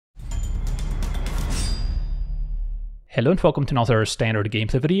Hello and welcome to another standard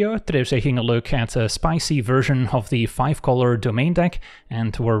gameplay video. Today we're taking a look at a spicy version of the 5-color domain deck,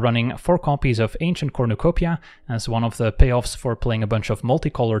 and we're running 4 copies of Ancient Cornucopia as one of the payoffs for playing a bunch of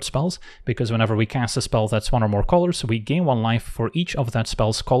multicolored spells, because whenever we cast a spell that's 1 or more colors, we gain 1 life for each of that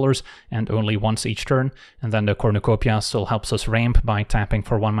spell's colors and only once each turn, and then the Cornucopia still helps us ramp by tapping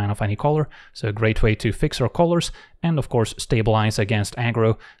for 1 mana of any color, so a great way to fix our colors and of course stabilize against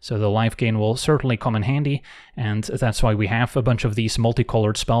aggro, so the life gain will certainly come in handy, and that's why we have a bunch of these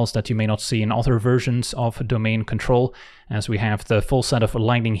multicolored spells that you may not see in other versions of domain control, as we have the full set of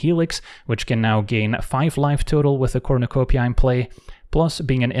Lightning Helix, which can now gain 5 life total with the Cornucopia in play. Plus,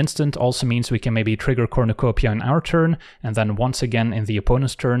 being an instant also means we can maybe trigger Cornucopia in our turn, and then once again in the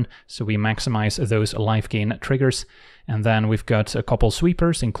opponent's turn, so we maximize those life gain triggers. And then we've got a couple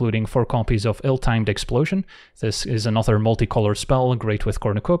sweepers, including 4 copies of Ill-Timed Explosion. This is another multicolor spell, great with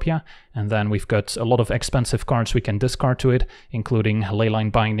Cornucopia. And then we've got a lot of expensive cards we can discard to it, including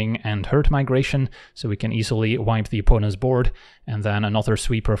Leyline Binding and Herd Migration, so we can easily wipe the opponent's board. And then another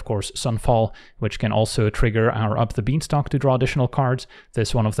sweeper, of course, Sunfall, which can also trigger our Up the Beanstalk to draw additional cards. This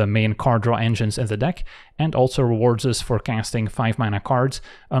is one of the main card draw engines in the deck, and also rewards us for casting 5 mana cards.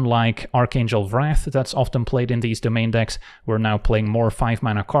 Unlike Archangel Wrath that's often played in these domain decks, we're now playing more 5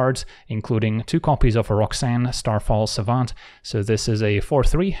 mana cards, including 2 copies of Roxanne, Starfall Savant. So this is a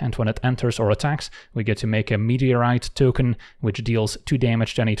 4/3, and when it enters or attacks, we get to make a Meteorite token, which deals 2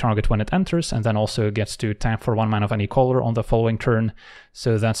 damage to any target when it enters, and then also gets to tap for 1 mana of any color on the following turn.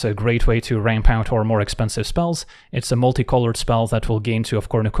 So that's a great way to ramp out our more expensive spells. It's a multicolored spell that will gain 2 of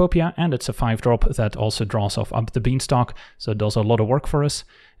Cornucopia, and it's a 5-drop that also draws off Up the Beanstalk, so it does a lot of work for us.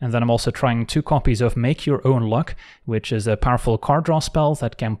 And then I'm also trying 2 copies of Make Your Own Luck, which is a powerful card draw spell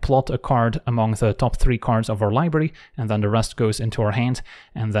that can plot a card among the top 3 cards of our library, and then the rest goes into our hand.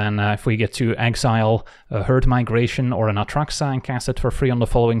 And then if we get to exile a Herd Migration or an Atraxa and cast it for free on the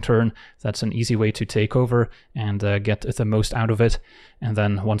following turn, that's an easy way to take over and get the most out of it. And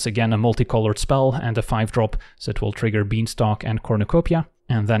then once again a multicolored spell and a 5-drop, so it will trigger Beanstalk and Cornucopia.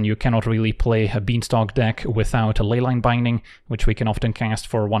 And then you cannot really play a Beanstalk deck without a Leyline Binding, which we can often cast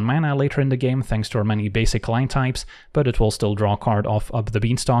for 1 mana later in the game thanks to our many basic line types, but it will still draw a card off Up the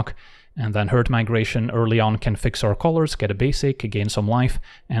Beanstalk. And then Herd Migration early on can fix our colors, get a basic, gain some life,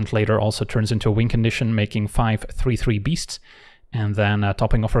 and later also turns into a win condition, making 5 3/3 beasts. And then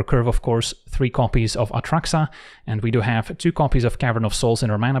topping off our curve, of course, 3 copies of Atraxa, and we do have 2 copies of Cavern of Souls in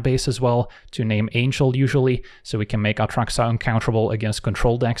our mana base as well, to name Angel usually, so we can make Atraxa uncounterable against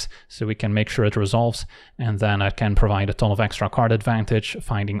control decks, so we can make sure it resolves, and then it can provide a ton of extra card advantage,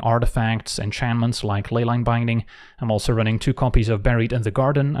 finding artifacts, enchantments like Leyline Binding. I'm also running 2 copies of Buried in the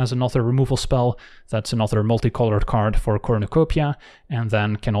Garden as another removal spell. That's another multicolored card for Cornucopia, and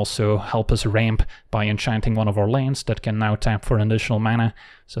then can also help us ramp by enchanting one of our lands that can now tap for additional mana,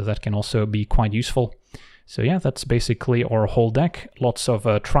 so that can also be quite useful. So yeah, that's basically our whole deck. Lots of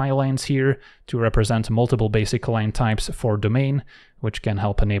tri-lands here to represent multiple basic land types for domain, which can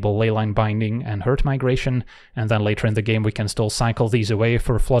help enable Leyline Binding and Herd Migration, and then later in the game we can still cycle these away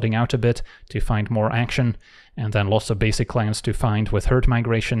for flooding out a bit to find more action, and then lots of basic lands to find with Herd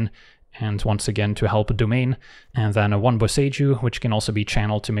Migration, and once again to help domain, and then a 1 Boseiju, which can also be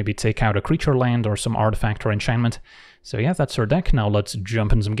channeled to maybe take out a creature land or some artifact or enchantment. So yeah, that's our deck. Now let's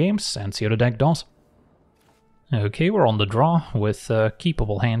jump in some games and see how the deck does. Okay, we're on the draw with a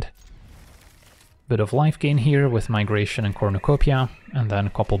keepable hand. Bit of life gain here with Migration and Cornucopia, and then a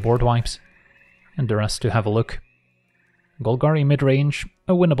couple board wipes, and the rest to have a look. Golgari mid-range,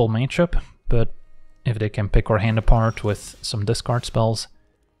 a winnable matchup, but if they can pick our hand apart with some discard spells,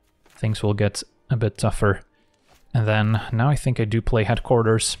 things will get a bit tougher. And then now I think I do play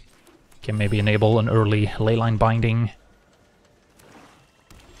Headquarters. Can maybe enable an early Leyline Binding.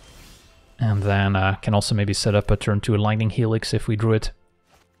 And then can also maybe set up a turn 2 Lightning Helix if we drew it.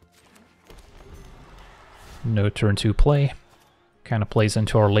 No turn 2 play. Kind of plays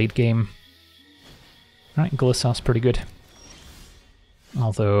into our late game. Alright, Glissa's pretty good.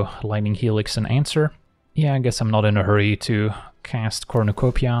 Although Lightning Helix an answer. Yeah, I guess I'm not in a hurry to cast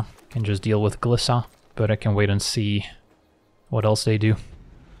Cornucopia. Can just deal with Glissa, but I can wait and see what else they do.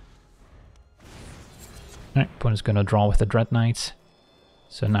 Alright, opponent's gonna draw with the Dread Knights.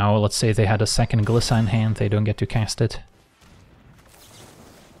 So now let's say they had a second Glissa in hand, they don't get to cast it.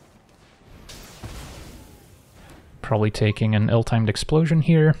 Probably taking an Ill-Timed Explosion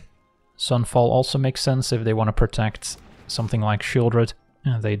here. Sunfall also makes sense if they want to protect something like Shieldred.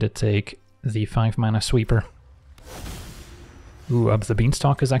 And they did take the 5 mana sweeper. Ooh, Up the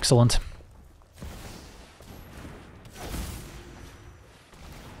Beanstalk is excellent.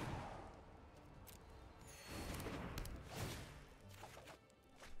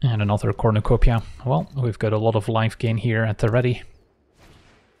 And another cornucopia. Well, we've got a lot of life gain here at the ready.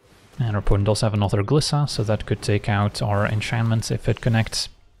 And our opponent does have another Glissa, so that could take out our enchantment if it connects.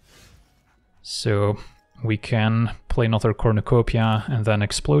 So we can play another cornucopia and then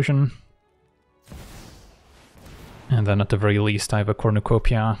explosion. And then at the very least I have a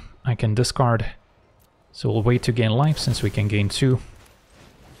cornucopia I can discard. So we'll wait to gain life since we can gain 2.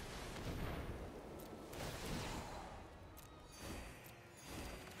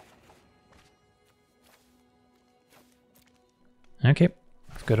 Okay,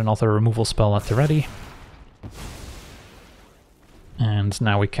 I've got another removal spell at the ready. And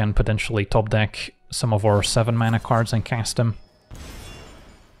now we can potentially top deck some of our 7 mana cards and cast them.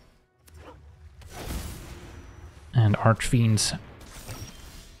 And Archfiends,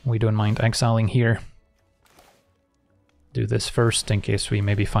 we don't mind exiling here. Do this first in case we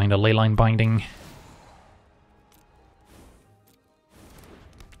maybe find a Leyline Binding.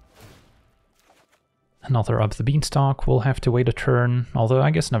 Another Up the Beanstalk, we'll have to wait a turn, although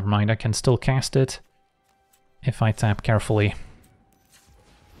I guess never mind, I can still cast it if I tap carefully.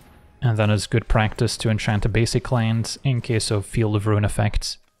 And then it's good practice to enchant a basic land in case of Field of Ruin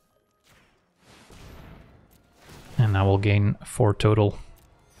effects. And now we'll gain 4 total.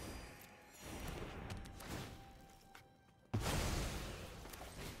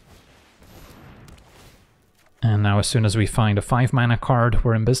 And now as soon as we find a 5 mana card,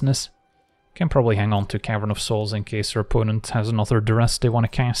 we're in business. Can probably hang on to Cavern of Souls in case our opponent has another Duress they want to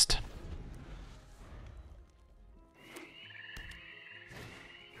cast.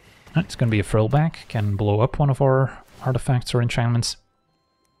 It's going to be a Frillback, can blow up one of our artifacts or enchantments.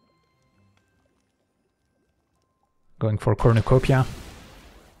 Going for Cornucopia.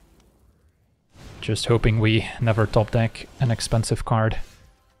 Just hoping we never top deck an expensive card.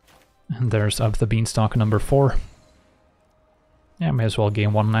 And there's Up the Beanstalk number 4. Yeah, may as well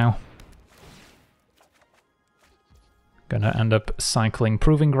gain 1 now. Gonna end up cycling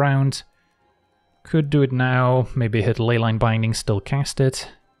Proving Ground. Could do it now, maybe hit Leyline Binding, still cast it.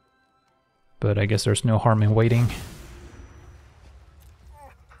 But I guess there's no harm in waiting.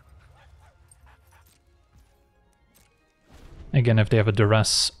 Again, if they have a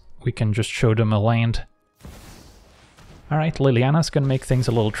Duress, we can just show them a land. Alright, Liliana's gonna make things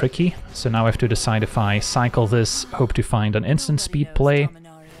a little tricky, so now I have to decide if I cycle this, hope to find an instant speed play,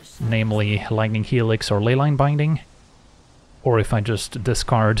 namely Lightning Helix or Leyline Binding, or if I just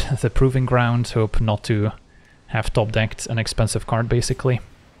discard the Proving Ground, hope not to have top-decked an expensive card basically.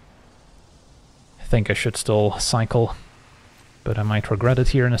 I think I should still cycle, but I might regret it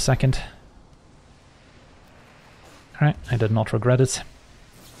here in a second. Alright, I did not regret it.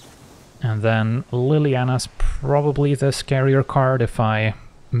 And then Liliana's probably the scarier card. If I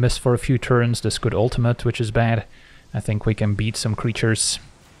miss for a few turns, this could ultimate, which is bad. I think we can beat some creatures,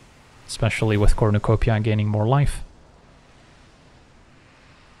 especially with Cornucopia gaining more life.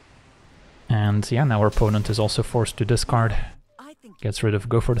 And yeah, now our opponent is also forced to discard. Gets rid of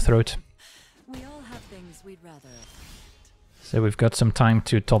Go for the Throat. So we've got some time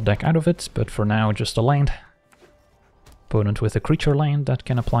to top deck out of it, but for now just a land. Opponent with a creature land that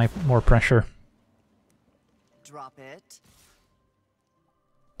can apply more pressure. Drop it.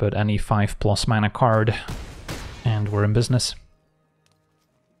 But any 5+ mana card, and we're in business.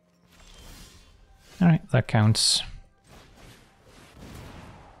 Alright, that counts.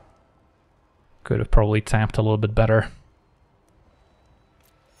 Could have probably tapped a little bit better.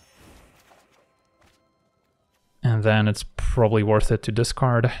 And then it's probably worth it to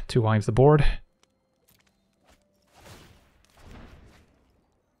discard to wipe the board.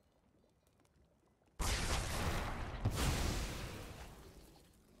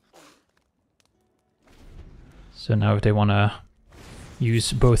 So now if they want to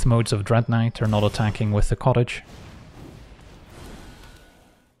use both modes of Dread Knight, they're not attacking with the cottage.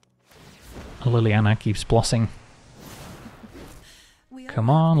 Liliana keeps blossing. Come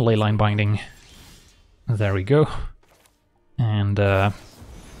on, Leyline Binding. There we go. And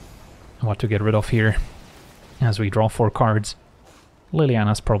what to get rid of here as we draw 4 cards.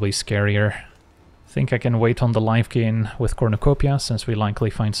 Liliana's probably scarier. I think I can wait on the life gain with Cornucopia since we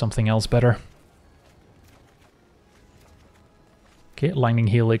likely find something else better. Okay, Lightning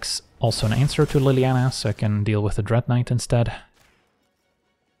Helix, also an answer to Liliana, so I can deal with the Dread Knight instead.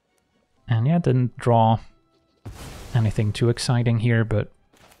 And yeah, didn't draw anything too exciting here, but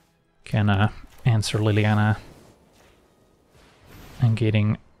can answer Liliana and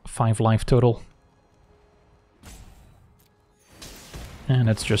getting 5 life total. And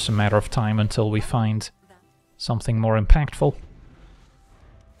it's just a matter of time until we find something more impactful.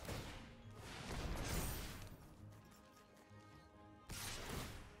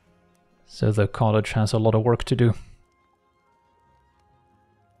 So the cottage has a lot of work to do.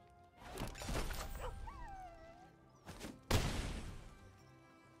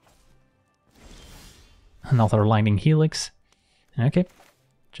 Another lightning helix. Okay,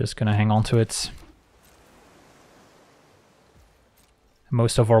 just gonna hang on to it.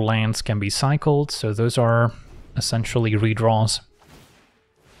 Most of our lands can be cycled, so those are essentially redraws.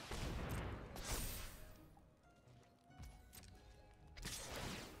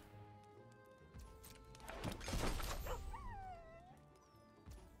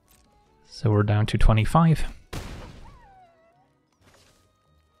 So we're down to 25.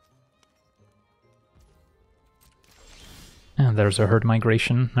 And there's a herd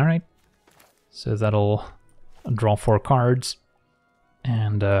migration. Alright. So that'll draw 4 cards.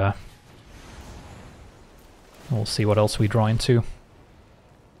 And we'll see what else we draw into.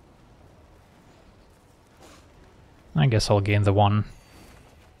 I guess I'll gain the 1.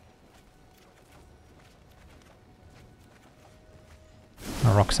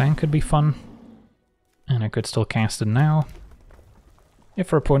 A Roxanne could be fun. And I could still cast it now.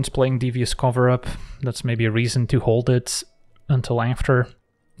 If our opponent's playing Devious Cover-Up, that's maybe a reason to hold it until after.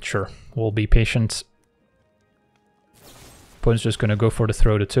 Sure, we'll be patient. Opponent's just gonna go for the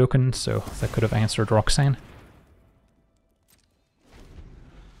throw the token, so that could have answered Roxanne.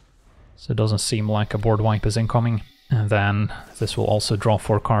 So it doesn't seem like a board wipe is incoming. And then this will also draw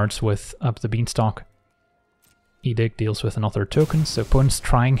 4 cards with Up the Beanstalk. Edict deals with another token, so opponent's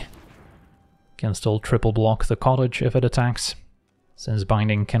trying. Can still triple block the cottage if it attacks, since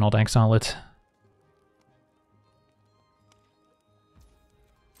binding cannot exile it.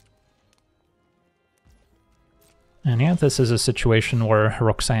 And yeah, this is a situation where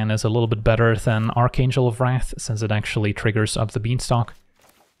Roxanne is a little bit better than Archangel of Wrath, since it actually triggers Up the Beanstalk.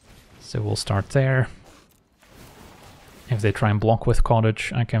 So we'll start there. If they try and block with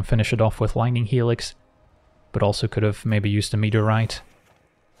Cottage, I can finish it off with Lightning Helix, but also could have maybe used a Meteorite.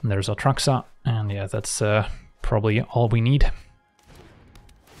 And there's Atraxa, and yeah, that's probably all we need.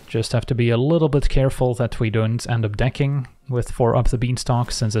 Just have to be a little bit careful that we don't end up decking with 4 Up the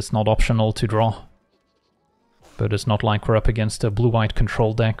Beanstalk, since it's not optional to draw. But it's not like we're up against a blue-white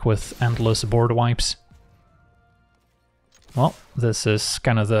control deck with endless board wipes. Well, this is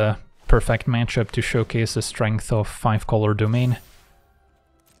kind of the perfect matchup to showcase the strength of 5-color domain.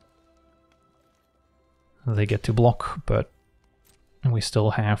 They get to block, but we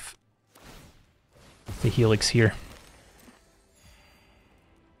still have the Helix here.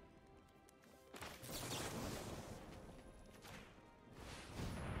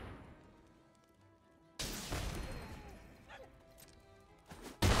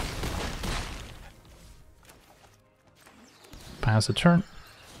 Pass a turn.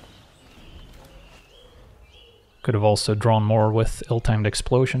 Could have also drawn more with Ill-Timed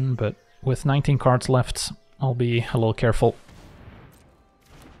Explosion, but with 19 cards left, I'll be a little careful.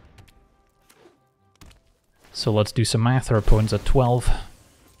 So let's do some math. Our opponent's at 12.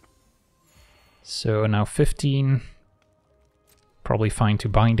 So now 15. Probably fine to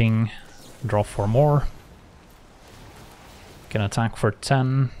binding. Draw 4 more. Can attack for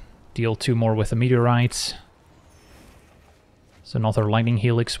 10. Deal 2 more with a Meteorite. So another Lightning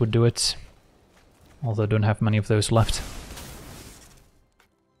Helix would do it, although I don't have many of those left.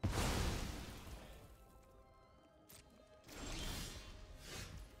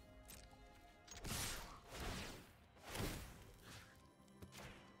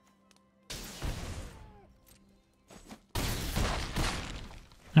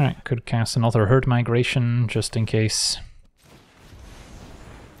 Alright, could cast another Herd Migration just in case.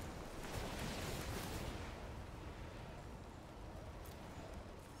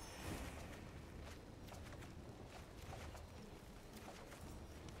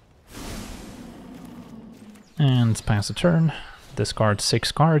 And pass a turn. Discard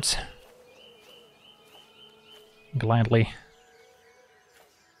 6 cards. Gladly.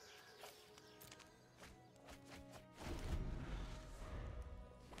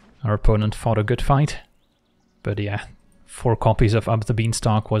 Our opponent fought a good fight. But yeah, 4 copies of Up the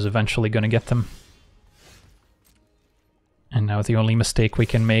Beanstalk was eventually gonna get them. And now the only mistake we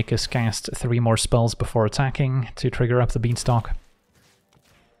can make is cast 3 more spells before attacking to trigger Up the Beanstalk.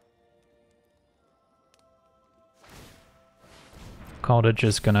 Cottage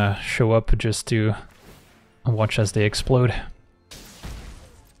is gonna show up just to watch as they explode.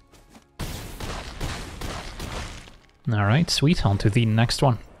 Alright, sweet, on to the next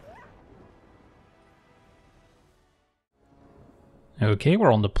one. Okay,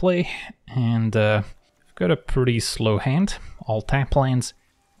 we're on the play, and we've got a pretty slow hand. All tap lands.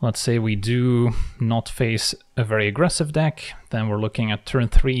 Let's say we do not face a very aggressive deck, then we're looking at turn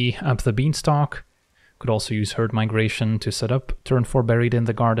 3 Up the Beanstalk. Could also use Herd Migration to set up turn 4 Buried in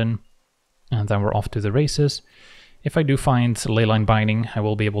the Garden, and then we're off to the races. If I do find Leyline Binding, I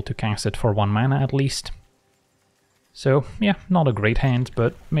will be able to cast it for 1 mana at least. So yeah, not a great hand,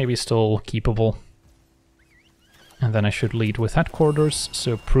 but maybe still keepable. And then I should lead with Headquarters,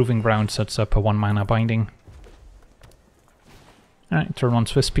 so Proving Ground sets up a 1 mana binding. Alright, turn 1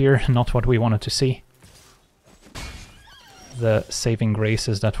 Swiftspear, not what we wanted to see. The saving grace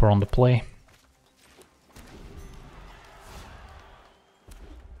is that we're on the play.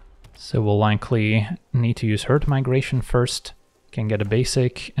 So we'll likely need to use Herd Migration first, can get a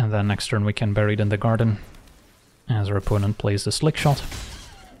basic, and then next turn we can Buried in the Garden, as our opponent plays the Slick Shot.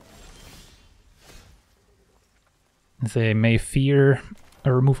 They may fear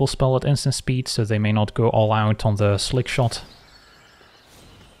a removal spell at instant speed, so they may not go all out on the Slick Shot.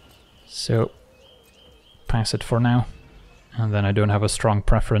 So, pass it for now. And then I don't have a strong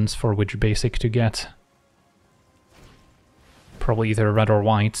preference for which basic to get. Probably either red or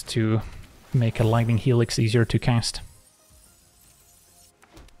white to make a Lightning Helix easier to cast.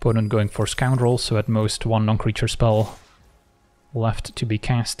 Opponent going for Scoundrel, so at most 1 non-creature spell left to be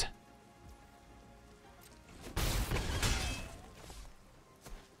cast.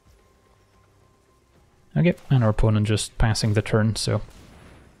 Okay, and our opponent just passing the turn, so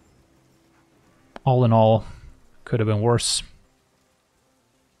all in all, could have been worse.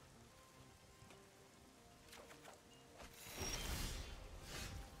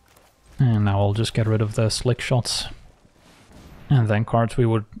 And now I'll just get rid of the Slick Shots. And then cards we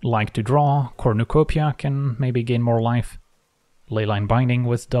would like to draw. Cornucopia can maybe gain more life. Leyline Binding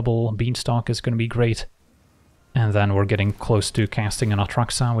with double Beanstalk is going to be great. And then we're getting close to casting an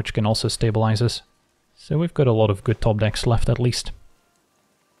Atraxa, which can also stabilize us. So we've got a lot of good top decks left at least.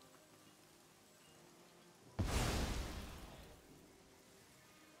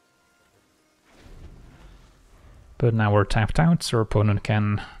 But now we're tapped out, so our opponent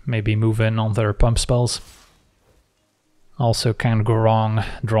can maybe move in on their pump spells. Also can't go wrong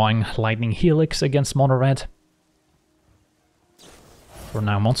drawing Lightning Helix against mono red. For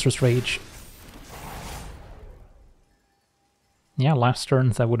now, Monstrous Rage. Yeah, last turn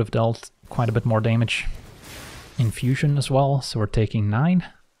that would have dealt quite a bit more damage. Infusion as well, so we're taking 9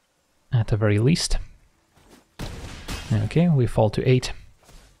 at the very least. Okay, we fall to 8.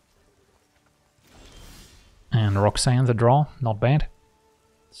 And Roxanne the draw, not bad.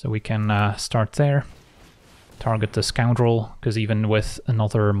 So we can start there. Target the Scoundrel, because even with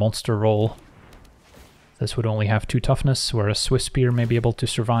another monster roll, this would only have 2 toughness, whereas Swiftspear may be able to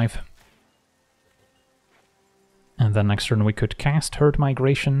survive. And then next turn we could cast Herd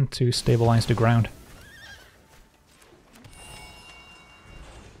Migration to stabilize the ground.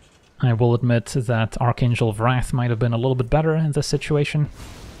 I will admit that Archangel of Wrath might have been a little bit better in this situation,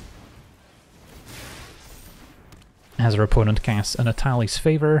 as our opponent casts an Atali's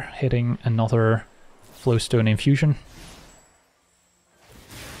Favor, hitting another Flowstone Infusion.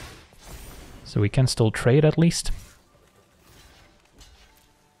 So we can still trade at least.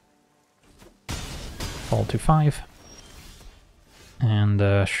 Fall to 5.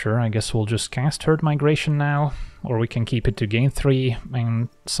 And sure, I guess we'll just cast Herd Migration now, or we can keep it to gain 3 and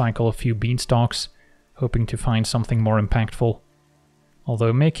cycle a few Beanstalks, hoping to find something more impactful.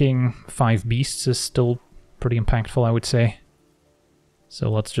 Although making 5 beasts is still pretty impactful, I would say.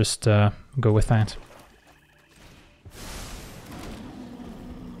 So let's just go with that.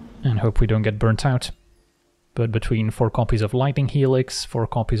 And hope we don't get burnt out. But between 4 copies of Lightning Helix, 4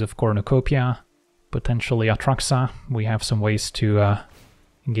 copies of Cornucopia, potentially Atraxa, we have some ways to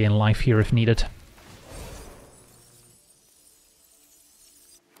gain life here if needed.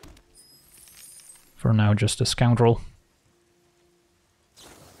 For now, just a Scoundrel.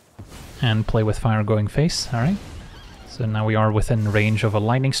 And play with Fire Going Face, alright. So now we are within range of a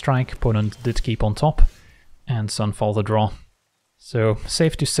Lightning Strike, opponent did keep on top, and Sunfall the draw. So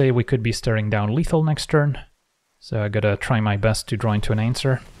safe to say we could be staring down lethal next turn, so I gotta try my best to draw into an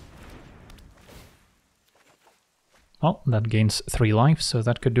answer. Well, that gains 3 life, so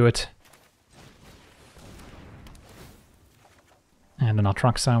that could do it. And an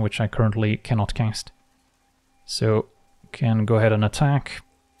Atraxa, which I currently cannot cast. So, can go ahead and attack.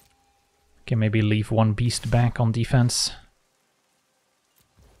 Can maybe leave 1 beast back on defense.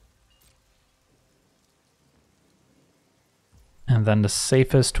 And then the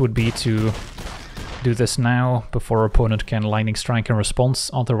safest would be to do this now, before our opponent can Lightning Strike in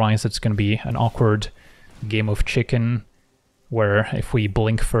response, otherwise it's going to be an awkward game of chicken, where if we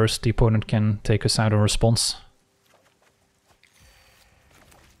blink first, the opponent can take us out in response.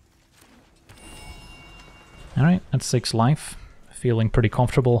 Alright, at 6 life. Feeling pretty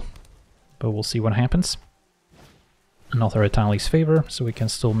comfortable, but we'll see what happens. Another Itali's favor, so we can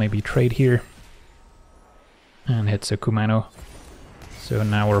still maybe trade here. And hits a Kumano. So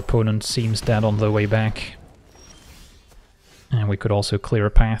now our opponent seems dead on the way back. And we could also clear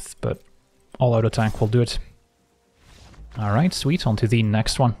a path, but all-out attack will do it. Alright, sweet, on to the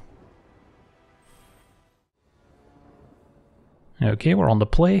next one. Okay, we're on the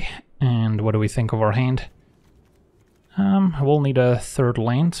play, and what do we think of our hand? We'll need a third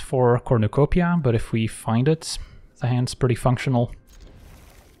land for Cornucopia, but if we find it, the hand's pretty functional.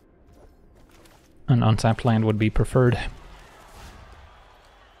 An untapped land would be preferred.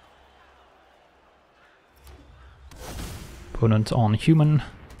 Opponent on human.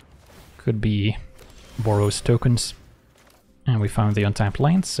 Could be borrows tokens. And we found the untapped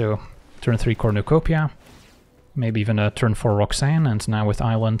land, so turn 3 Cornucopia. Maybe even a turn 4 Roxanne, and now with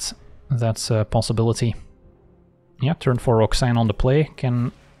Island, that's a possibility. Yeah, turn 4 Roxanne on the play.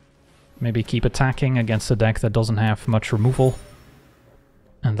 Can maybe keep attacking against a deck that doesn't have much removal.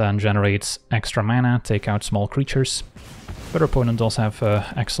 And then generates extra mana, take out small creatures. But our opponent does have an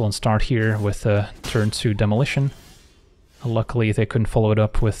excellent start here with a turn 2 Demolition. Luckily they couldn't follow it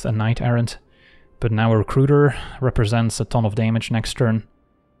up with a Knight Errant. But now a Recruiter represents a ton of damage next turn.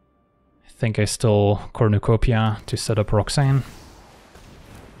 I think I still Cornucopia to set up Roxanne.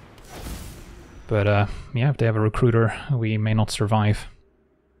 But yeah, if they have a Recruiter, we may not survive.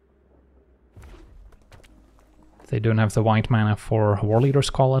 They don't have the white mana for Warleader's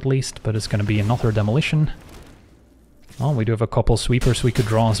Call at least, but it's going to be another Demolition. Well, we do have a couple sweepers we could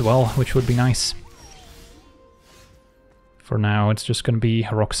draw as well, which would be nice. For now, it's just going to be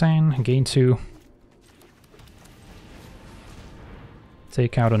Roxanne, gain 2.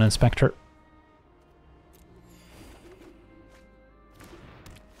 Take out an Inspector.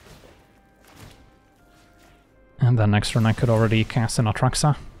 And then next turn I could already cast an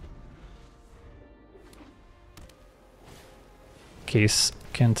Atraxa. Case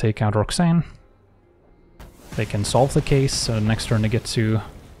can take out Roxanne. They can solve the case, so next turn they get to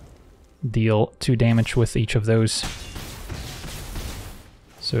deal 2 damage with each of those.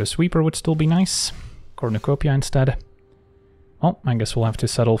 So a sweeper would still be nice. Cornucopia instead. Well, I guess we'll have to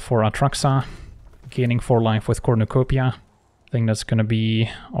settle for Atraxa. Gaining 4 life with Cornucopia. I think that's gonna be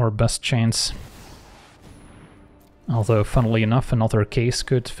our best chance. Although, funnily enough, another case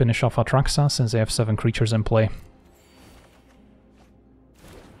could finish off Atraxa since they have 7 creatures in play.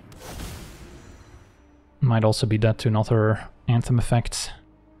 Might also be dead to another Anthem effect.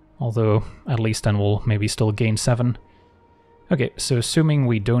 Although, at least then we'll maybe still gain 7. Okay, so assuming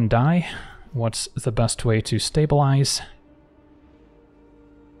we don't die, what's the best way to stabilize?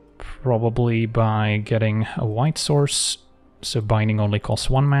 Probably by getting a white source, so binding only costs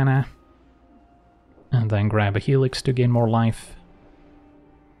 1 mana. And then grab a Helix to gain more life.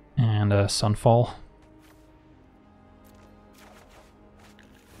 And a Sunfall.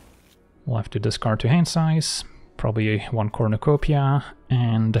 We'll have to discard to hand size, probably 1 Cornucopia,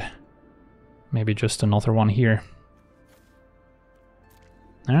 and maybe just another one here.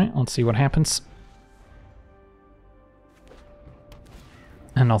 Alright, let's see what happens.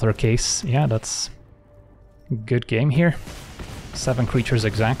 Another case, yeah, that's a good game here. 7 creatures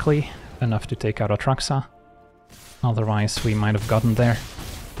exactly, enough to take out Atraxa. Otherwise we might have gotten there.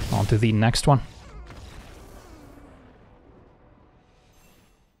 On to the next one.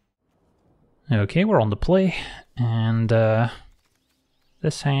 Okay, we're on the play, and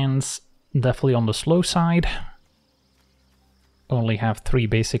this hand's definitely on the slow side. Only have 3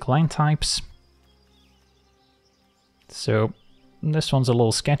 basic line types. So this one's a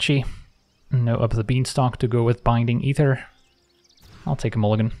little sketchy. No Up the Beanstalk to go with binding either. I'll take a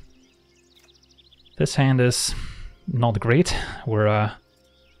mulligan. This hand is not great. We're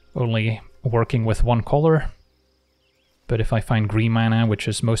only working with 1 color. But if I find green mana, which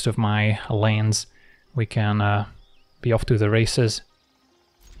is most of my lands, we can be off to the races.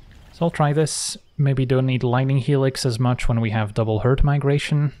 So I'll try this. Maybe don't need Lightning Helix as much when we have double herd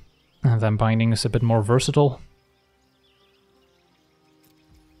migration. And then binding is a bit more versatile.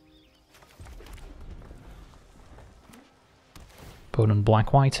 Opponent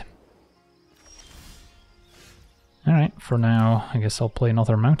black-white. Alright, for now I guess I'll play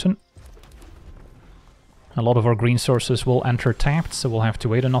another mountain. A lot of our green sources will enter tapped, so we'll have to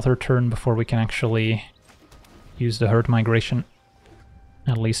wait another turn before we can actually use the herd migration.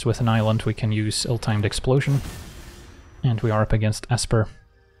 At least with an island we can use ill-timed explosion. And we are up against Esper.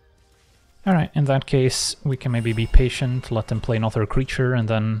 Alright, in that case we can maybe be patient, let them play another creature and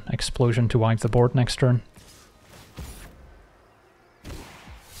then explosion to wipe the board next turn.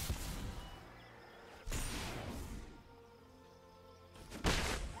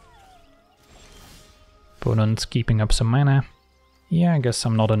 Opponent keeping up some mana. Yeah, I guess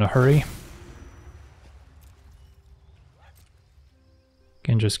I'm not in a hurry.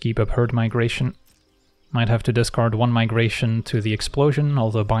 Can just keep up herd migration. Might have to discard 1 migration to the explosion,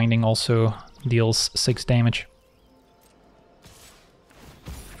 although binding also deals 6 damage.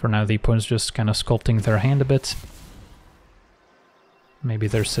 For now the opponent's just kind of sculpting their hand a bit. Maybe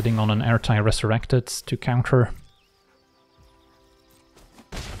they're sitting on an Airtie Resurrected to counter.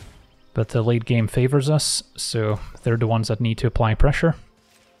 But the late game favors us, so they're the ones that need to apply pressure.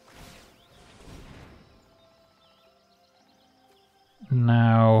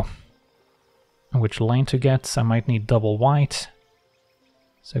 Now, which lane to get? I might need double white.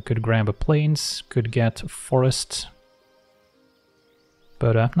 So I could grab a plains, could get forest.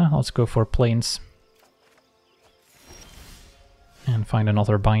 But no, let's go for plains. And find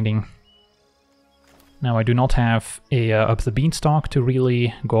another binding. Now I do not have a Up the Beanstalk to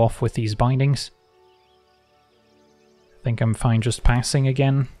really go off with these bindings. I think I'm fine just passing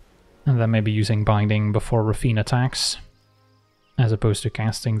again, and then maybe using binding before Rafine attacks, as opposed to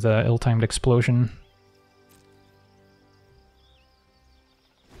casting the ill-timed explosion.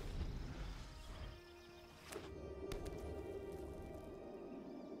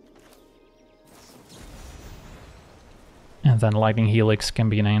 And then Lightning Helix can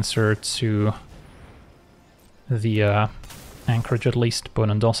be an answer to the anchorage at least.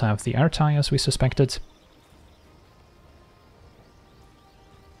 Opponent does have the Airtie as we suspected.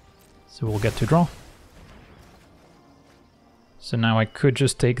 So we'll get to draw. So now I could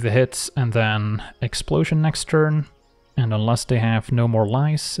just take the hits and then explosion next turn. And unless they have no more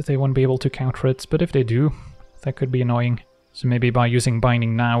lies, they won't be able to counter it. But if they do, that could be annoying. So maybe by using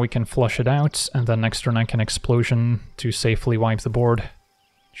binding now we can flush it out, and then next turn I can explosion to safely wipe the board.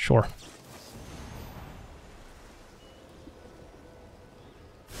 Sure.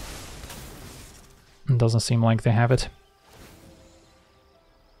 Doesn't seem like they have it.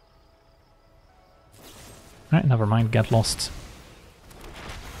 Alright, never mind, get lost.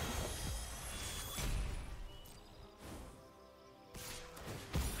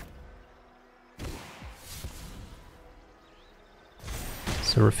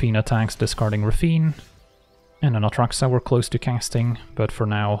 So Rafine attacks, discarding Rafine. And an Atraxa we're close to casting, but for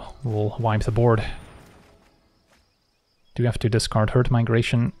now we'll wipe the board. Do have to discard Herd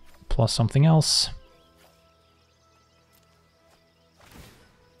Migration plus something else.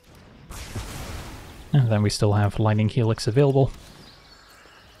 And then we still have Lightning Helix available.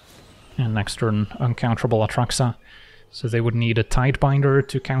 And next turn, uncounterable Atraxa. So they would need a Tidebinder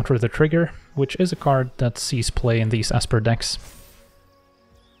to counter the trigger, which is a card that sees play in these Esper decks.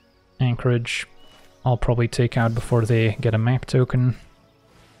 Anchorage, I'll probably take out before they get a map token.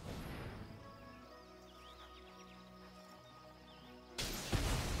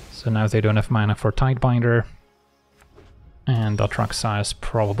 So now they don't have mana for Tidebinder. And Atraxa is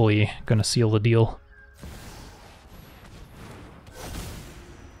probably gonna seal the deal.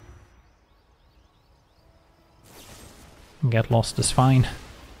 Get lost is fine.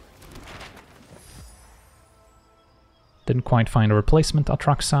 Didn't quite find a replacement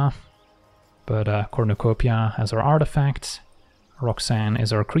Atraxa, but Cornucopia has our artifact, Roxanne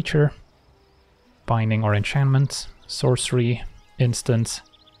is our creature, binding or enchantment, sorcery, instant,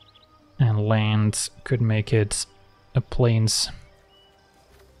 and land could make it a plains.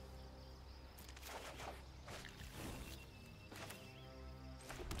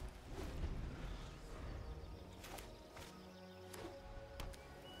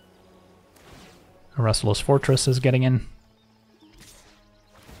 A Restless Fortress is getting in.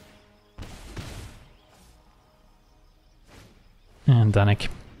 And Danik.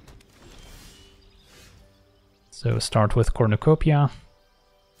 So start with Cornucopia.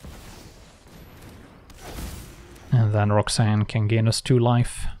 And then Roxanne can gain us 2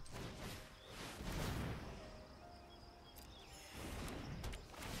 life.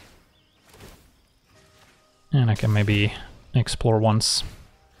 And I can maybe explore once.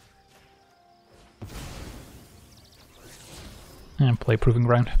 And play Proving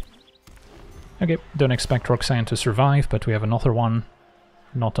Ground. Okay, don't expect Roxanne to survive, but we have another one.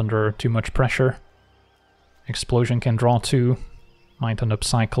 Not under too much pressure. Explosion can draw 2. Might end up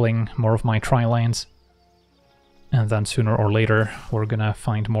cycling more of my tri-lands. And then sooner or later we're gonna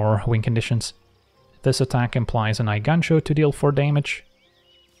find more win conditions. This attack implies an Eiganjo to deal 4 damage.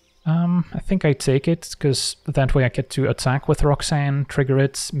 I think I take it, because that way I get to attack with Roxanne, trigger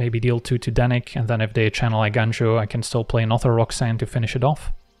it, maybe deal 2 to Danik, and then if they channel Eiganjo I can still play another Roxanne to finish it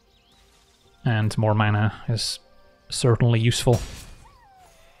off. And more mana is certainly useful.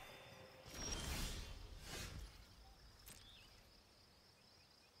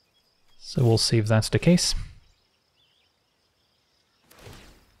 So we'll see if that's the case.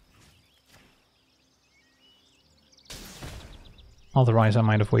 Otherwise I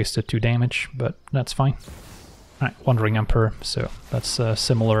might have wasted 2 damage, but that's fine. Alright, Wandering Emperor, so that's a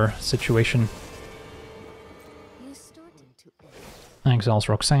similar situation. Exiles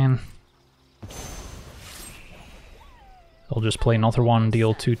Roxanne. I'll just play another one,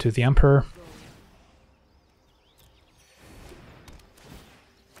 deal 2 to the Emperor.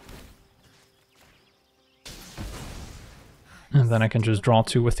 And then I can just draw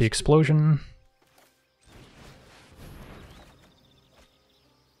 2 with the explosion.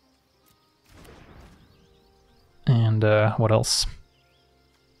 And what else?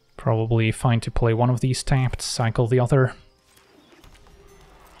 Probably fine to play one of these tapped, cycle the other.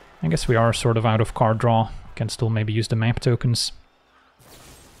 I guess we are sort of out of card draw. Can still maybe use the map tokens.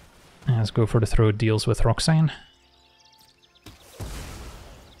 Let's go for the throw deals with Roxanne.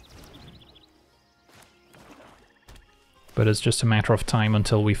 But it's just a matter of time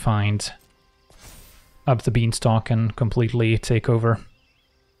until we find Up the Beanstalk and completely take over.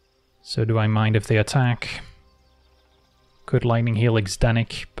 So do I mind if they attack? Could Lightning Helix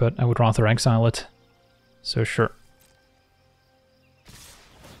Danik, but I would rather exile it. So sure.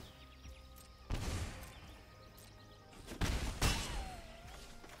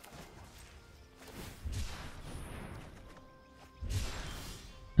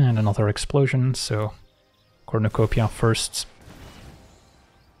 And another explosion, so Cornucopia first.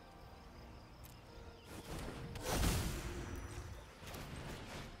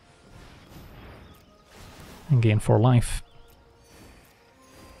 And gain 4 life.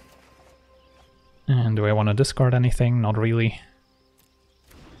 And do I want to discard anything? Not really.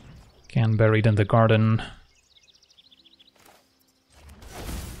 Can Buried in the Garden.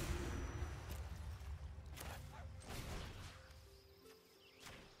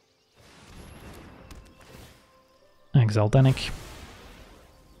 Exile Danik.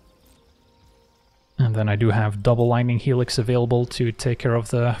 And then I do have double Lightning Helix available to take care of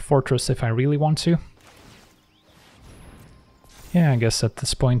the fortress if I really want to. Yeah, I guess at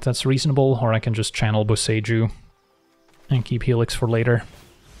this point that's reasonable, or I can just channel Boseiju and keep Helix for later.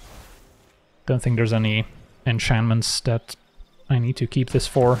 Don't think there's any enchantments that I need to keep this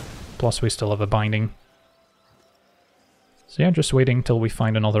for, plus we still have a binding. So yeah, just waiting till we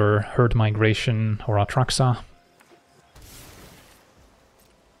find another Herd Migration or Atraxa.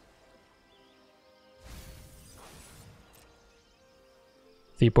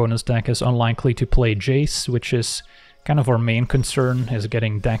 The opponent's deck is unlikely to play Jace, which is kind of our main concern, is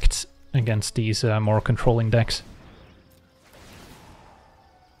getting decked against these more controlling decks.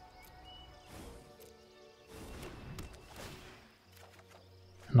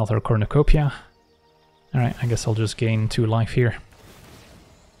 Another Cornucopia. Alright, I guess I'll just gain 2 life here.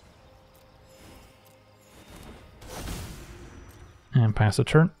 And pass a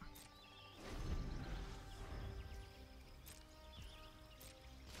turn.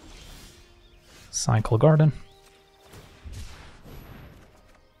 Cycle Garden.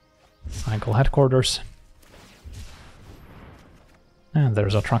 Cycle Headquarters. And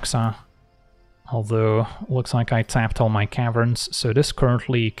there's Atraxa. Although, looks like I tapped all my caverns, so this is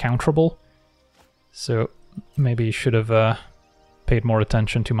currently counterable. So, maybe should have paid more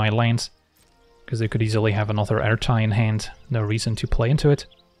attention to my lands, because they could easily have another Airtie in hand. No reason to play into it.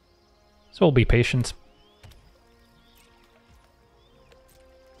 So we'll be patient.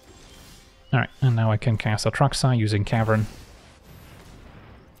 Alright, and now I can cast Atraxa using Cavern.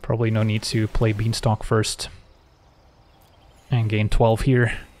 Probably no need to play Beanstalk first. And gain 12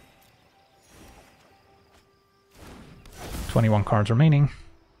 here. 21 cards remaining.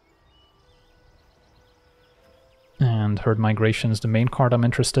 And Herd Migration is the main card I'm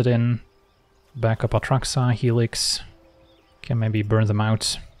interested in. Back up Atraxa, Helix. Can maybe burn them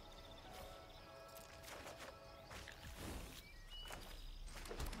out.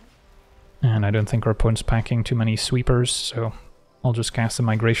 And I don't think our opponent's packing too many sweepers, so I'll just cast the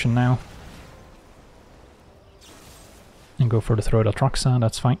Migration now. And go for the throw at Atraxa,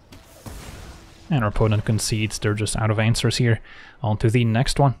 that's fine. And our opponent concedes, they're just out of answers here. On to the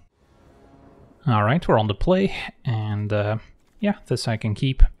next one. Alright, we're on the play, and yeah, this I can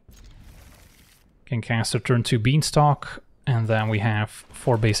keep. Can cast a turn 2 Beanstalk, and then we have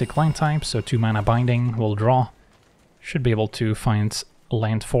 4 basic land types, so 2 mana binding, we'll draw. Should be able to find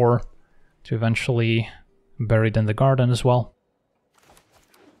land 4 to eventually Buried in the Garden as well.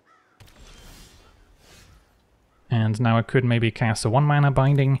 And now I could maybe cast a 1 mana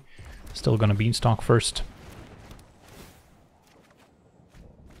binding, still gonna Beanstalk first.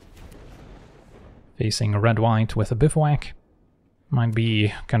 Facing red-white with a Bivouac. Might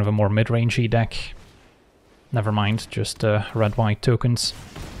be kind of a more mid-rangey deck. Never mind, just red-white tokens.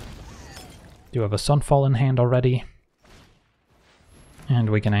 Do have a Sunfall in hand already. And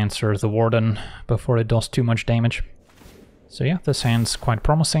we can answer the Warden before it does too much damage. So yeah, this hand's quite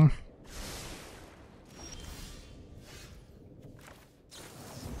promising.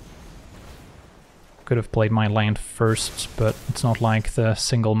 Could have played my land first, but it's not like the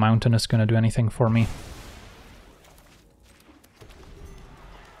single mountain is going to do anything for me.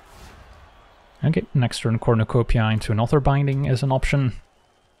 Okay, next turn Cornucopia into another binding is an option.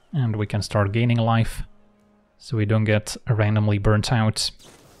 And we can start gaining life, so we don't get randomly burnt out.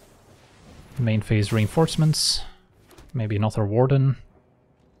 Main phase reinforcements, maybe another Warden.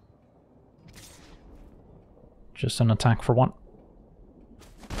 Just an attack for 1.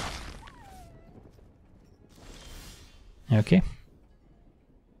 Okay.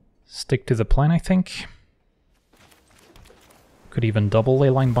 Stick to the plan, I think. Could even double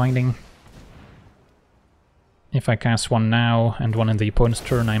Leyline Binding. If I cast one now and one in the opponent's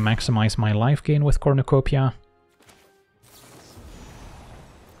turn, I maximize my life gain with Cornucopia.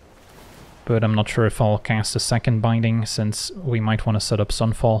 But I'm not sure if I'll cast a second binding, since we might want to set up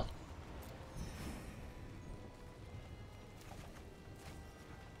Sunfall.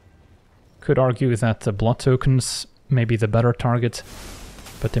 Could argue that the blood tokens may be the better target,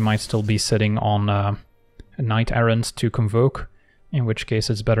 but they might still be sitting on a Knight Errant to Convoke, in which case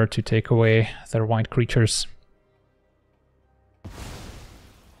it's better to take away their white creatures.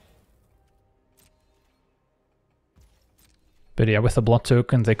 But yeah, with the blood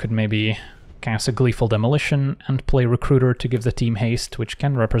token they could maybe cast a Gleeful Demolition and play Recruiter to give the team haste, which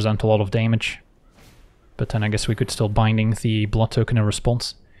can represent a lot of damage. But then I guess we could still binding the blood token in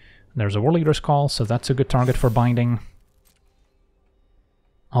response. There's a War Leader's Call, so that's a good target for binding.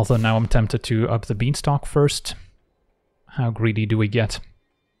 Although now I'm tempted to up the Beanstalk first. How greedy do we get?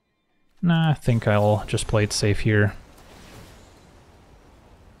 Nah, I think I'll just play it safe here.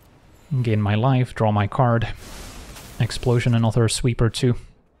 Gain my life, draw my card. Explosion, another sweeper too.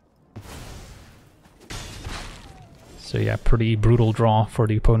 So yeah, pretty brutal draw for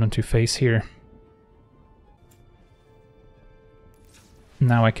the opponent to face here.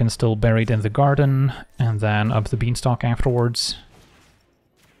 Now I can still bury it in the garden, and then up the Beanstalk afterwards.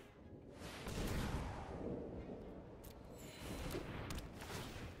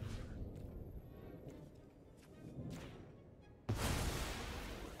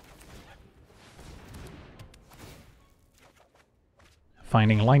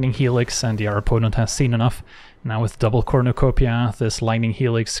 Finding Lightning Helix, and our opponent has seen enough. Now with double Cornucopia, this Lightning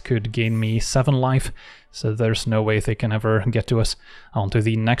Helix could gain me 7 life, so there's no way they can ever get to us. On to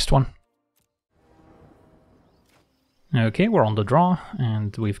the next one. Okay, we're on the draw,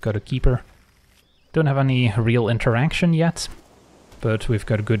 and we've got a Keeper. Don't have any real interaction yet, but we've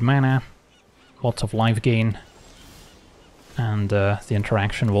got good mana, lots of life gain, and the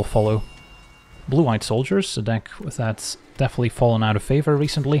interaction will follow. Blue-White Soldiers, a deck that's definitely fallen out of favor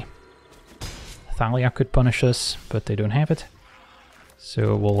recently. Thalia could punish us, but they don't have it.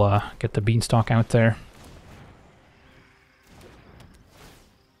 So we'll get the Beanstalk out there.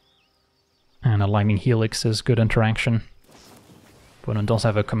 And a Lightning Helix is good interaction. Opponent does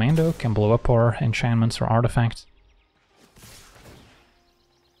have a Commando, can blow up our enchantments or artifacts.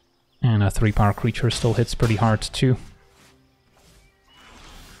 And a 3-power creature still hits pretty hard too.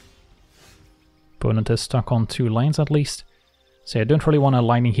 Opponent is stuck on 2 lands at least. So I don't really want a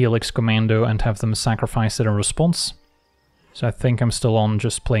Lightning Helix Commando and have them sacrifice it in response. So I think I'm still on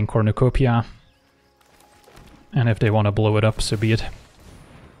just playing Cornucopia. And if they want to blow it up, so be it.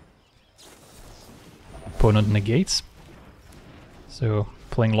 Opponent negates. So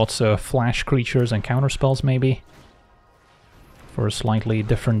playing lots of flash creatures and counterspells maybe. For a slightly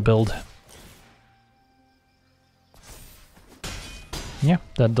different build. Yeah,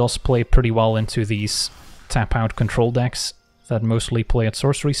 that does play pretty well into these tap-out control decks that mostly play at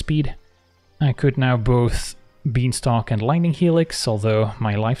sorcery speed. I could now both Beanstalk and Lightning Helix, although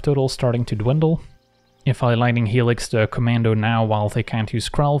my life total is starting to dwindle. If I Lightning Helix the Commando now while they can't use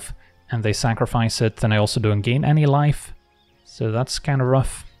Skrelv, and they sacrifice it, then I also don't gain any life. So that's kind of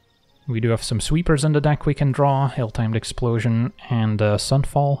rough. We do have some sweepers in the deck we can draw, Ill-Timed Explosion and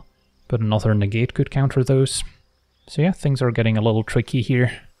Sunfall, but another negate could counter those. So yeah, things are getting a little tricky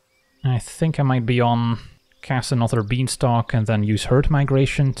here. I think I might be on cast another Beanstalk and then use Herd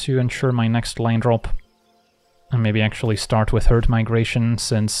Migration to ensure my next land drop. And maybe actually start with Herd Migration,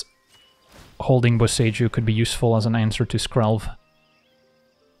 since holding Boseiju could be useful as an answer to Skrelv.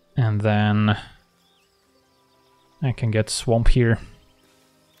 And then I can get Swamp here.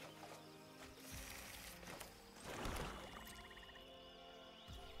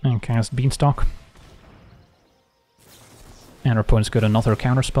 And cast Beanstalk. And our opponent's got another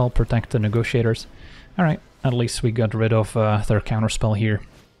counterspell, Protect the Negotiators. Alright, at least we got rid of their counterspell here.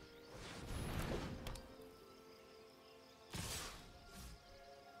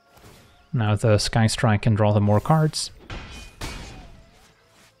 Now the Sky Strike can draw them more cards.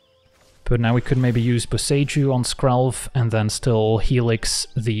 But now we could maybe use Boseiju on Skrelv and then still Helix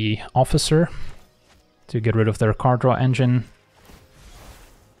the Officer to get rid of their card draw engine.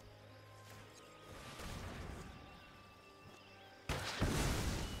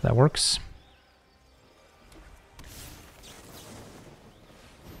 That works.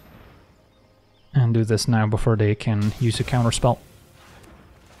 And do this now before they can use a counterspell.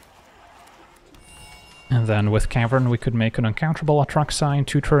 And then with Cavern we could make an uncounterable Atraxa in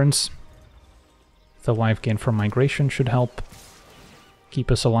 2 turns. The life gain from Migration should help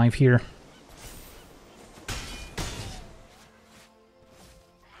keep us alive here.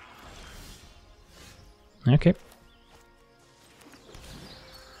 Okay.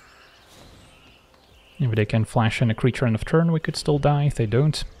 If they can flash in a creature end of turn, we could still die. If they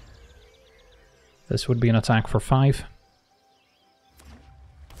don't, this would be an attack for 5.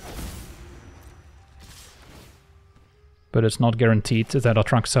 But it's not guaranteed that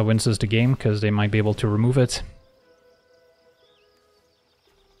Atraxa wins us the game, because they might be able to remove it.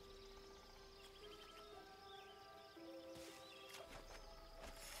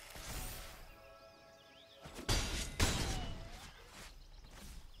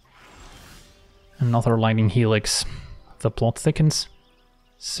 Another Lightning Helix. The plot thickens.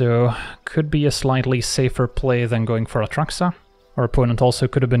 So, could be a slightly safer play than going for Atraxa. Our opponent also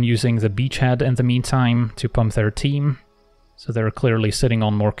could have been using the Beachhead in the meantime to pump their team. So they're clearly sitting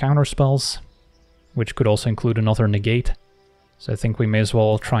on more counterspells, which could also include another negate. So I think we may as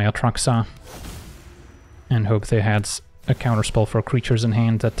well try Atraxa and hope they had a counterspell for creatures in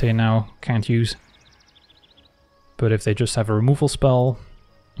hand that they now can't use. But if they just have a removal spell,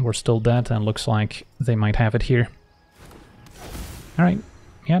 we're still dead, and looks like they might have it here. Alright,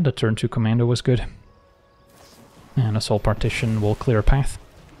 yeah, the turn 2 commando was good. And Assault Partition will clear a path.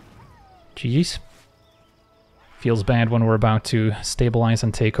 GG's. Feels bad when we're about to stabilize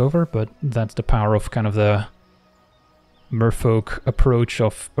and take over, but that's the power of kind of the Merfolk approach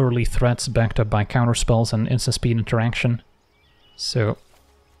of early threats backed up by counterspells and instant speed interaction. So,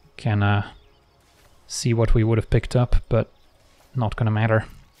 can see what we would have picked up, but not gonna matter.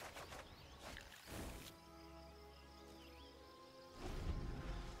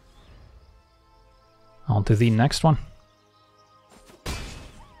 On to the next one.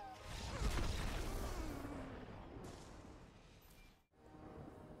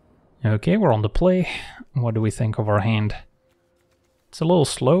 Okay, we're on the play. What do we think of our hand? It's a little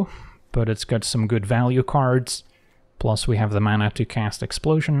slow, but it's got some good value cards. Plus we have the mana to cast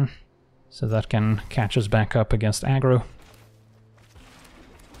Explosion, so that can catch us back up against aggro.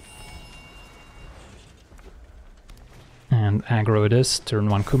 And aggro it is, turn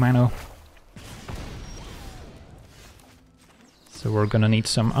 1 Kumano. So we're gonna need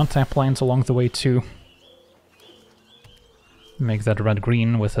some untap lands along the way too. Make that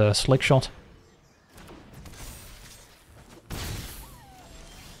red-green with a Slick Shot.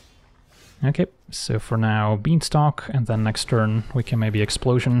 Okay, so for now Beanstalk, and then next turn we can maybe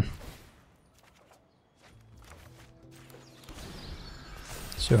Explosion.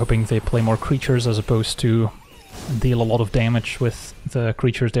 So hoping they play more creatures as opposed to deal a lot of damage with the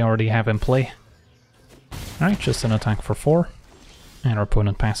creatures they already have in play. Alright, just an attack for 4, and our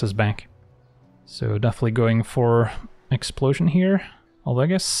opponent passes back. So definitely going for Explosion here, although I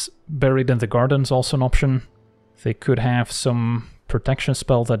guess Buried in the Garden is also an option. They could have some protection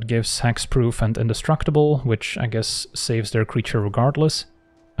spell that gives hexproof and indestructible, which I guess saves their creature regardless.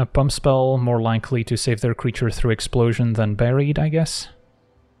 A pump spell more likely to save their creature through Explosion than Buried, I guess.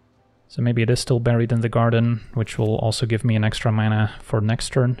 So maybe it is still Buried in the Garden, which will also give me an extra mana for next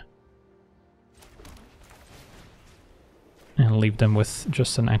turn. And leave them with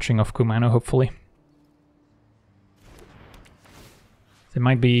just an Etching of Kumano, hopefully. They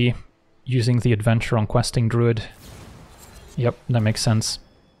might be using the Adventure on Questing Druid. Yep, that makes sense.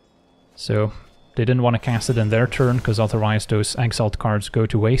 So, they didn't want to cast it in their turn, because otherwise those exiled cards go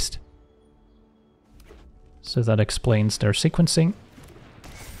to waste. So that explains their sequencing.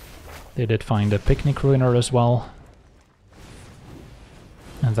 They did find a Picnic Ruiner as well.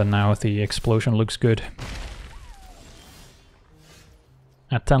 And then now the Explosion looks good.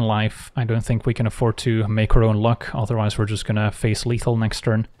 At 10 life, I don't think we can afford to make our own luck, otherwise we're just gonna face lethal next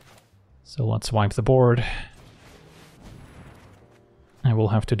turn. So let's wipe the board. I will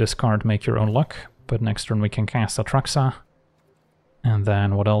have to discard Make Your Own Luck, but next turn we can cast Atraxa. And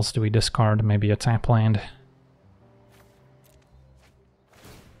then what else do we discard? Maybe a tap land.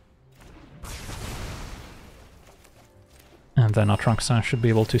 And then Atraxa should be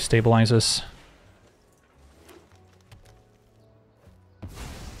able to stabilize us.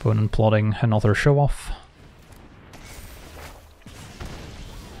 Opponent plotting another show-off.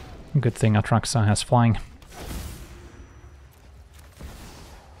 Good thing Atraxa has flying.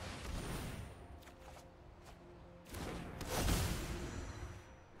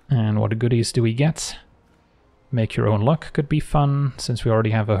 And what goodies do we get? Make your own luck could be fun, since we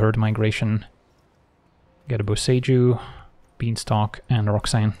already have a herd migration. Get a Boseiju, Beanstalk, and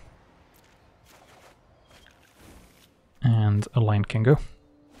Roxanne. And a line can go.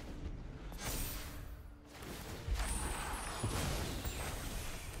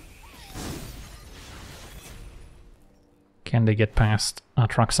 Can they get past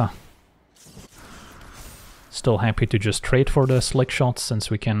Atraxa? Still happy to just trade for the slick shots, since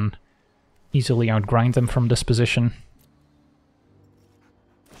we can easily outgrind them from this position.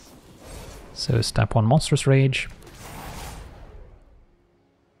 So step 1 Monstrous Rage.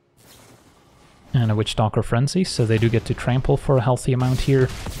 And a Witchstalker Frenzy, so they do get to trample for a healthy amount here,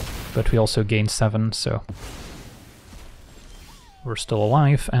 but we also gain 7, so we're still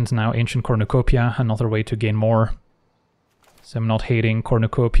alive. And now Ancient Cornucopia, another way to gain more. So I'm not hating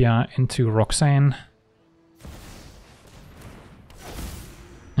Cornucopia into Roxanne.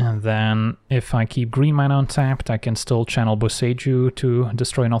 And then if I keep green mana untapped, I can still channel Boseiju to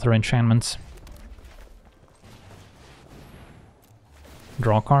destroy another enchantment.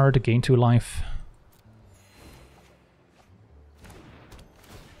 Draw a card, gain 2 life.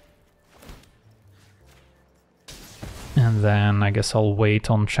 And then I guess I'll wait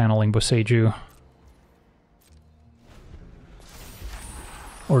on channeling Boseiju.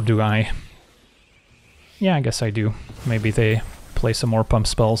 Or do I? Yeah, I guess I do. Maybe they play some more pump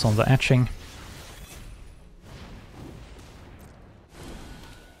spells on the etching.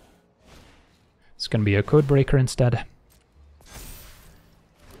 It's gonna be a Codebreaker instead.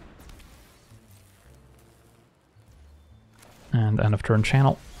 And end of turn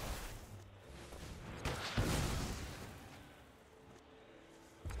channel.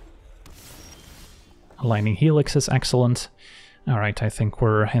 Aligning Helix is excellent. Alright, I think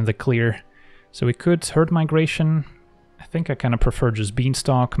we're in the clear. So we could herd migration. I think I kind of prefer just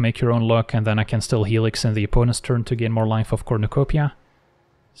Beanstalk, make your own luck, and then I can still Helix in the opponent's turn to gain more life of Cornucopia.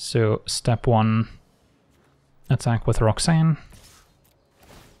 So step 1, attack with Roxanne.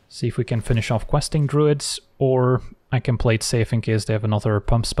 See if we can finish off questing druids, or I can play it safe in case they have another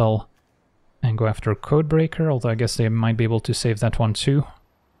pump spell and go after Codebreaker, although I guess they might be able to save that one too.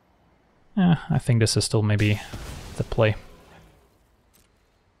 I think this is still maybe the play.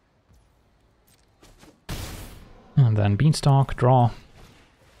 And then Beanstalk, draw.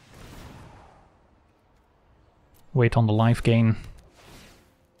 Wait on the life gain.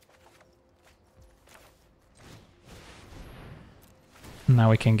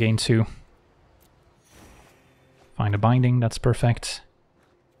 Now we can gain 2. Find a binding, that's perfect.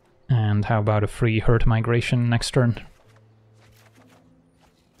 And how about a free herd migration next turn?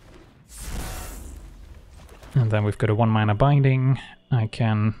 And then we've got a 1 mana binding. I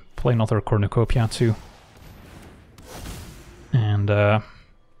can play another Cornucopia too. And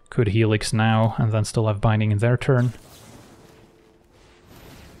could Helix now and then still have binding in their turn.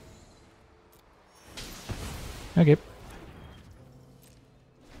 Okay.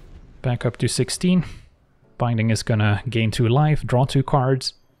 Back up to 16. Binding is gonna gain 2 life, draw 2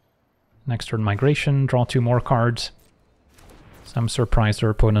 cards. Next turn migration, draw 2 more cards. So I'm surprised our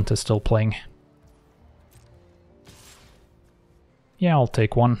opponent is still playing. Yeah, I'll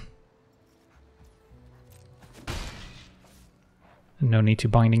take 1. No need to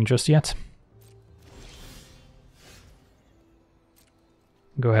binding just yet.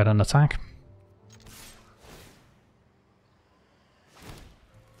 Go ahead and attack.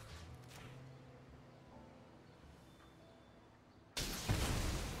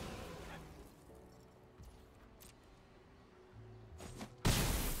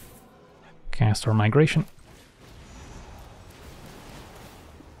 Cast our migration.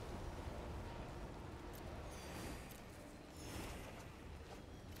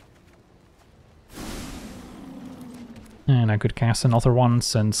 And I could cast another one,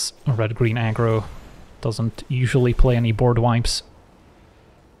 since red-green aggro doesn't usually play any board wipes.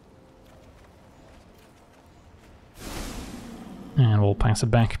 And we'll pass it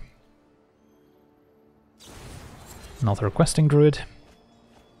back. Another questing druid.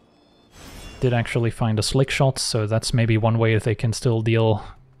 Did actually find a slick shot, so that's maybe one way they can still deal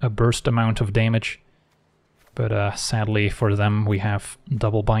a burst amount of damage. But sadly for them, we have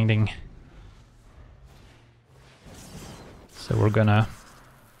double binding. So we're gonna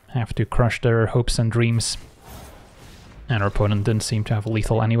have to crush their hopes and dreams. And our opponent didn't seem to have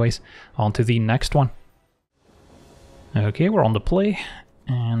lethal anyways. On to the next one. Okay, we're on the play.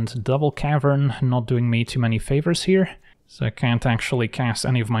 And double cavern not doing me too many favors here. So I can't actually cast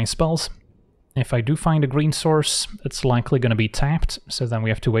any of my spells. If I do find a green source, it's likely going to be tapped. So then we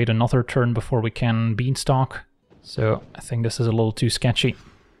have to wait another turn before we can Beanstalk. So I think this is a little too sketchy.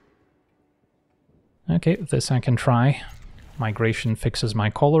 Okay, this I can try. Migration fixes my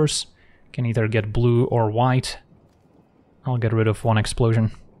colors. Can either get blue or white. I'll get rid of one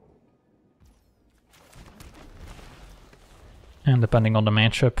explosion. And depending on the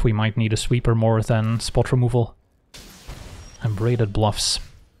matchup, we might need a sweeper more than spot removal. And braided bluffs.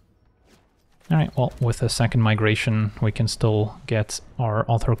 Alright, well, with a second migration, we can still get our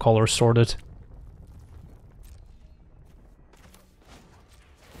other colors sorted.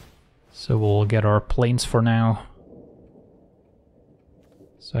 So we'll get our planes for now.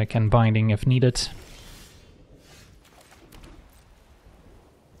 So I can binding if needed.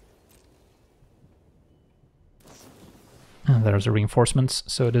 And there's the reinforcements,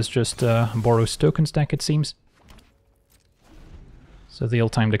 so it is just Boros tokens deck, it seems. So the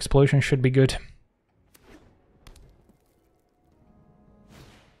ill-timed explosion should be good.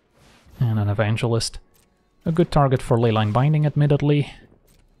 And an Evangelist. A good target for leyline binding, admittedly.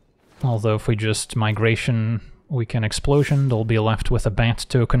 Although if we just migration, we can explosion, they'll be left with a bat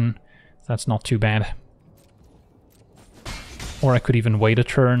token. That's not too bad. Or I could even wait a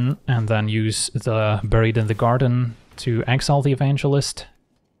turn and then use the Buried in the Garden to exile the Evangelist.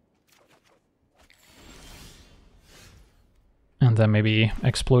 And then maybe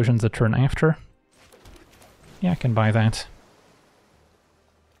explosion the turn after. Yeah, I can buy that.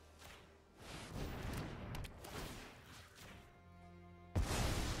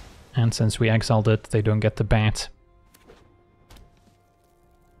 And since we exiled it, they don't get the bat.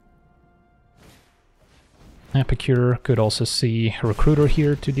 Epicure could also see Recruiter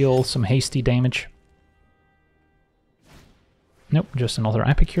here to deal some hasty damage. Nope, just another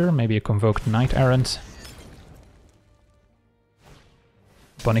Epicure, maybe a Convoked Knight Errant.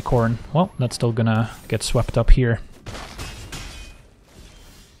 Bunnycorn, well, that's still gonna get swept up here.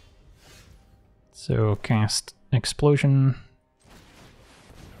 So cast Explosion.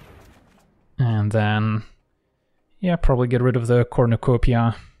 And then, yeah, probably get rid of the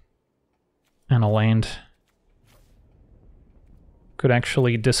Cornucopia and a land. Could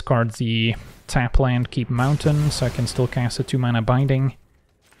actually discard the tap land, keep Mountain, so I can still cast a 2-mana binding.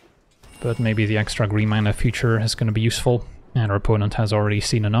 But maybe the extra green mana feature is going to be useful, and our opponent has already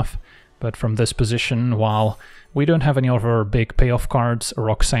seen enough. But from this position, while we don't have any other big payoff cards,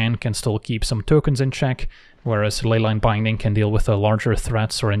 Roxanne can still keep some tokens in check, whereas Leyline Binding can deal with the larger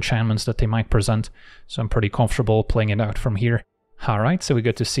threats or enchantments that they might present, so I'm pretty comfortable playing it out from here. Alright, so we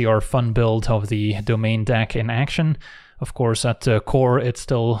get to see our fun build of the Domain deck in action. Of course, at the core, it's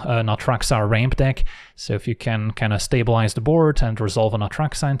still an Atraxa ramp deck, so if you can kind of stabilize the board and resolve an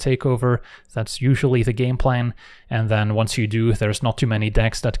Atraxa takeover, that's usually the game plan. And then once you do, there's not too many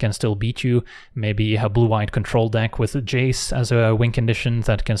decks that can still beat you. Maybe a blue-white control deck with Jace as a win condition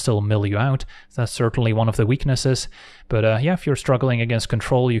that can still mill you out. That's certainly one of the weaknesses. But yeah, if you're struggling against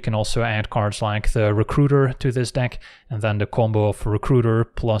control, you can also add cards like the Recruiter to this deck, and then the combo of Recruiter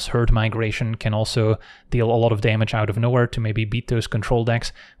plus Herd Migration can also deal a lot of damage out of nowhere to maybe beat those control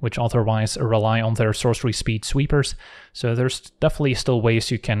decks, which otherwise rely on their sorcery speed sweepers. So there's definitely still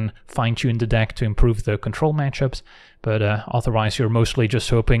ways you can fine-tune the deck to improve the control matchups, but otherwise you're mostly just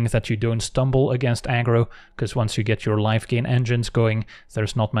hoping that you don't stumble against aggro, because once you get your life gain engines going,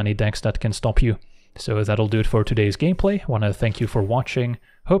 there's not many decks that can stop you. So that'll do it for today's gameplay. I want to thank you for watching,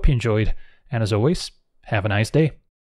 hope you enjoyed, and as always, have a nice day.